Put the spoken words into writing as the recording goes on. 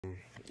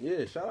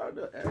Yeah, shout out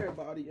to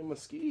everybody in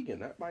Muskegon.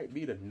 That might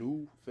be the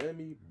new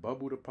Femi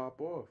bubble to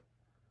pop off.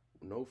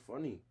 No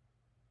funny.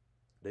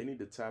 They need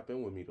to tap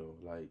in with me though.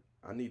 Like,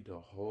 I need the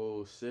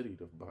whole city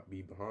to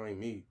be behind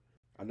me.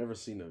 I never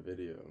seen a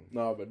video.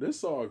 Nah, but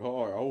this song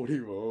hard. I won't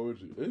even hold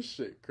you. This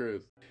shit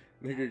crisp.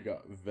 Nigga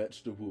got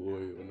vegetable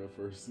oil in the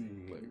first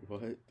scene. Like,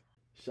 what?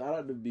 Shout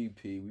out to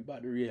BP. We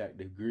about to react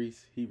to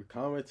Grease. He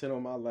commented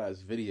on my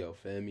last video,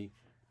 Femi.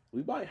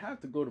 We might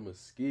have to go to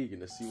Muskegon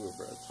to see what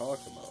bro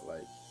talking about.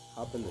 Like,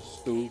 hop in the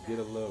stew, get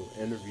a little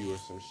interview or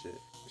some shit.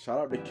 Shout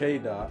out to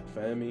K-Dot,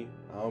 Femi.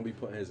 I don't be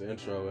putting his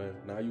intro in.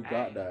 Now you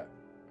got that.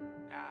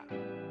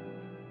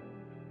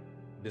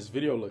 This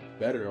video look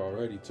better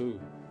already too.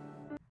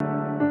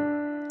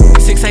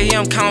 6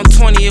 a.m. count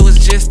 20, it was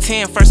just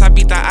 10. First I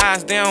beat the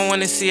odds, they don't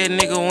wanna see a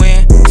nigga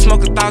win.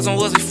 Smoke 1,000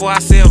 woods before I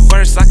say a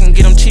verse. I can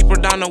get them cheaper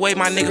down the way,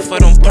 my nigga, for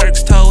them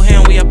perks. Told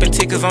him we up in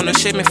tickets on the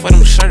shipment for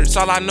them shirts.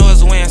 All I know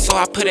is win, so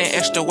I put in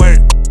extra work.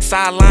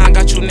 Sideline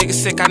got you niggas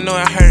sick, I know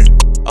it hurt.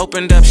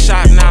 Opened up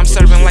shop, now I'm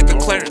serving like a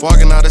clerk.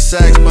 Walking out of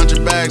sacks, bunch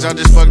of bags, I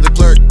just fucked the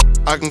clerk.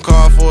 I can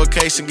call for a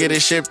case and get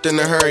it shipped in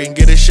a hurry.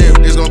 Get it shipped,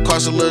 it's gonna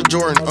cost a little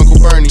Jordan. Uncle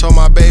Bernie told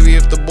my baby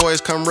if the boys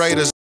come raid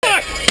us.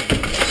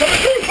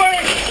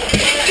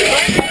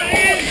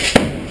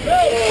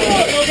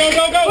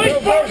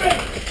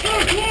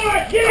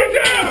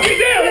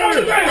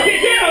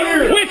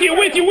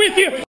 With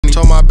you.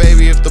 Told my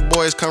baby if the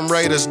boys come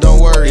raid us, don't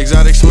worry.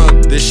 Exotic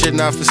smoke, this shit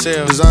not for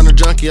sale. Designer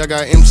junkie, I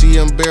got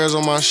MCM bears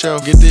on my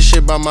shelf. Get this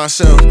shit by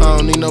myself, I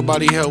don't need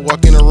nobody help.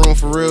 Walk in a room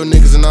for real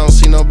niggas and I don't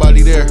see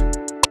nobody there.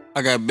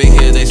 I got big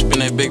heads, they spin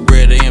that big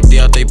bread, they empty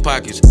out they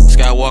pockets.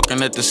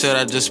 Skywalking at the set,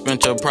 I just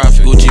spent your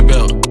profit. Gucci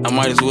belt, I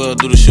might as well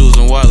do the shoes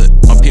and wallet.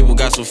 My people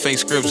got some fake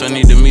scripts, I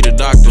need to meet a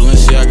doctor.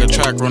 Let's see, I got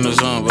track runners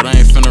on, but I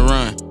ain't finna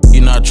run. You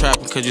not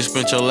trapping cause you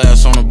spent your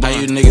last on a bun. How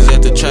you niggas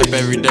at the trap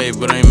every day,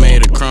 but ain't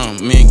made a crumb.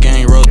 Me and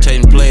gang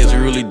rotating plays, we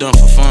really done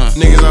for fun.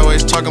 Niggas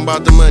always talking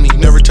about the money,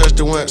 never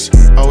touched it once.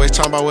 Always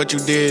talking about what you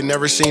did,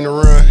 never seen a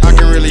run. I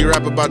can really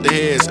rap about the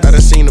heads, I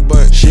done seen a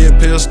bunch. Shit,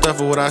 pill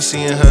stuff of what I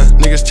see in her.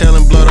 Niggas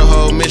telling blow the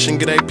whole mission,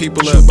 get 8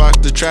 people up. Box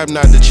the trap,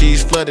 not the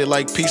cheese, flooded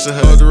like Pizza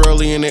Hut. Hold the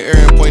rollie in the air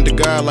and point to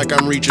God like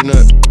I'm reaching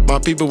up. My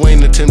people waiting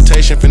the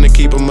temptation, finna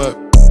keep them up.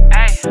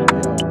 Hey.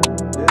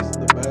 This is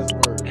the best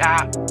part.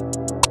 Yeah.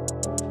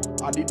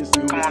 I need to see.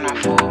 Come on now,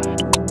 fool.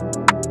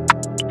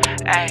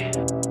 Hey.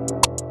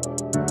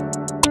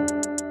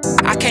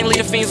 I can't leave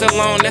the fiends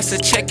alone, that's a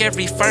check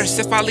every first.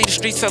 If I leave the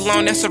streets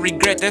alone, that's a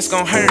regret, that's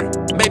gon'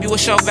 hurt. Baby,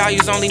 what's your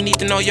values? Only need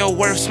to know your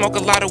worth. Smoke a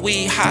lot of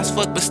weed, hot as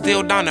fuck, but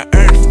still down to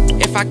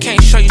earth. If I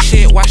can't show you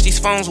shit, watch these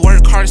phones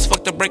work. Hard as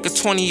fuck to break a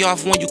 20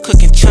 off when you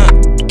cooking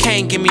chunk.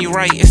 Can't get me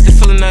right, it's the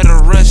feeling of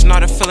the rush,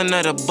 not the feeling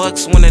of the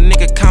bucks when a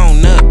nigga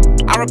count up.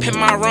 I repent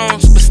my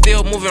wrongs, but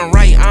still moving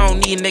right. I don't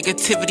need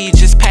negativity,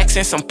 just packs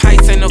and some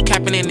pipes. Ain't no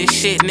capping in this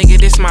shit, nigga,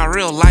 this my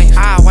real life.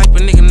 I wipe a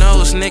nigga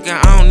nose,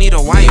 nigga, I don't need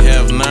a wife. We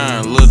have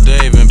 9, Lil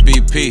Dave and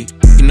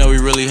BP. You know we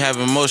really have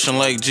emotion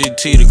like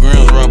GT. The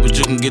grams raw, but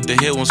you can get the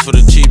hit ones for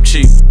the cheap.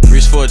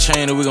 Reach for a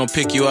chain and we gon'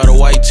 pick you out of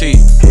white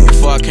tee.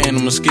 Before I came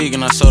to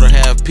Muskegon, I sold a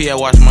half P. I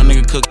watched my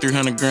nigga cook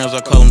 300 grams, I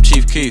call him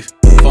Chief Keef.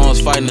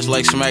 Phones fighting us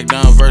like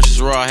SmackDown versus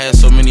Raw. I had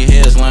so many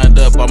heads lined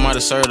up, I might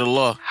have served the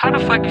law. How the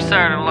fuck you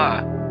serve the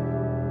law?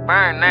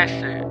 Burn that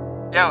shit.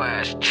 Yo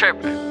ass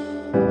tripping.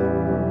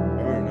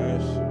 Burn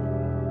that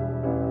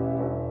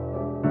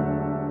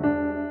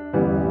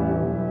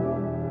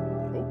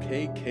shit.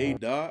 Okay,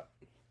 K-Dot.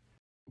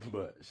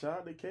 But shout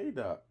out to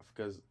K-Dot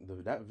because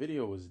that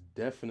video was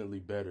definitely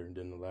better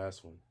than the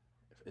last one.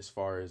 As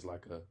far as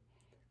like a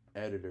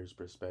editor's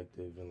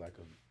perspective and like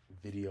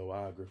a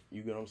videographer.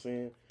 You get what I'm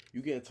saying?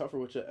 You getting tougher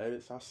with your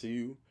edits. I see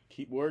you.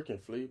 Keep working,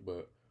 Flea.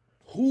 But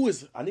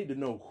I need to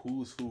know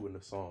who's who in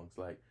the songs.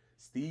 Like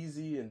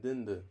STEEZY and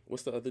then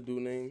what's the other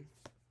dude name?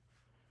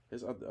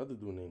 His other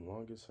dude name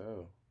long as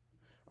hell.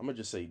 I'm gonna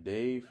just say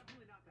Dave,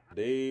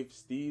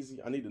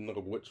 STEEZY. I need to know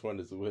which one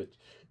is which.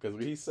 Cause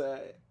when he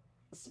said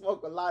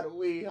smoke a lot of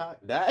weed, huh?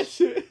 That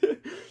shit,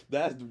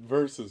 that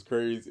verse is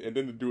crazy. And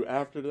then the dude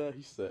after that,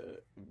 he said,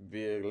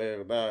 Big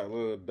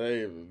Lil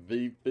Dave and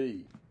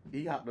VP.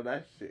 He hopped on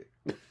that shit.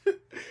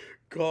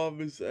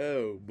 Calm as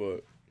hell,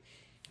 but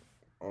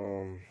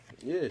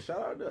yeah, shout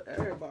out to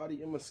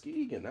everybody in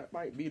Muskegon. That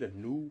might be the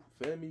new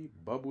Femi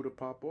bubble to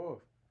pop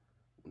off.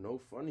 No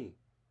funny.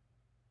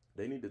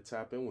 They need to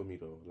tap in with me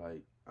though.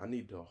 Like, I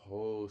need the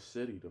whole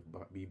city to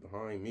be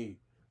behind me.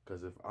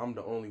 Cause if I'm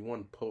the only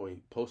one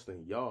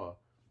posting y'all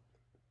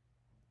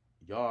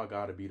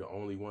gotta be the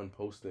only one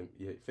posting.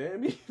 Yeah,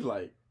 Femi?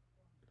 Like,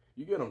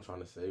 you get what I'm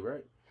trying to say,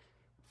 right?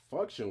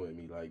 Function with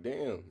me, like,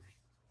 damn.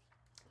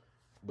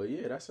 But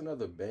yeah, that's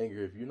another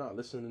banger. If you're not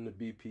listening to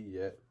BP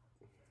yet,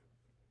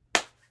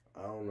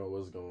 I don't know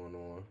what's going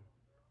on.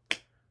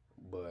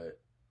 But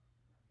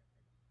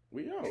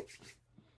we out.